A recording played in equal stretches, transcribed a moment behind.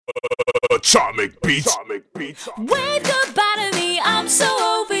Atomic beats. Wave goodbye to me, I'm so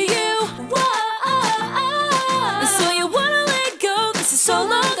over you. Whoa, so you wanna let go, this is so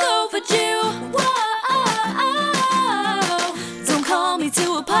long overdue. Whoa, don't call me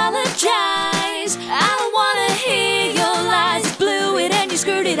to apologize. I don't wanna hear your lies. You blew it and you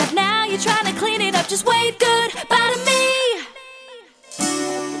screwed it up, now you're trying to clean it up. Just wave goodbye to me.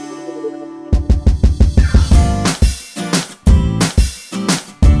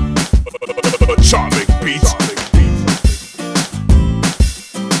 Atomic beats.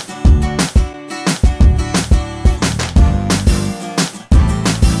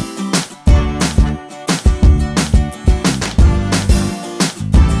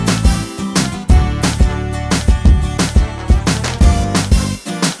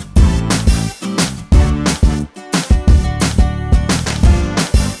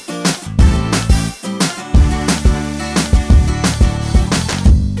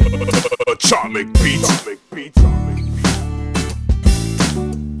 Atomic beats. So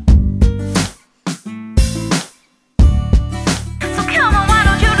come on, why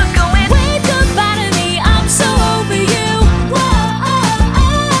don't you just go in? Wave goodbye to me, I'm so over you. Whoa,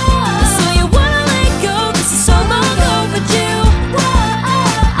 so you wanna let go, this is so long overdue. Whoa,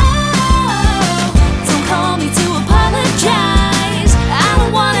 don't call me to apologize. I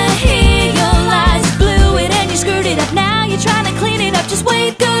don't wanna hear your lies. You blew it and you screwed it up, now you're trying to clean it up. Just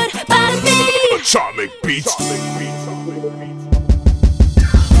wave goodbye to me. Atomic beats.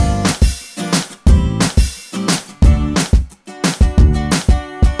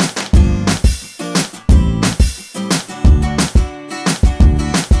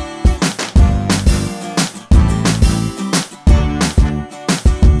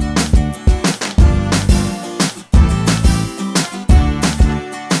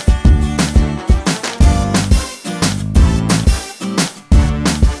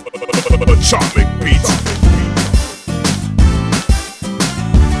 Atomic beats.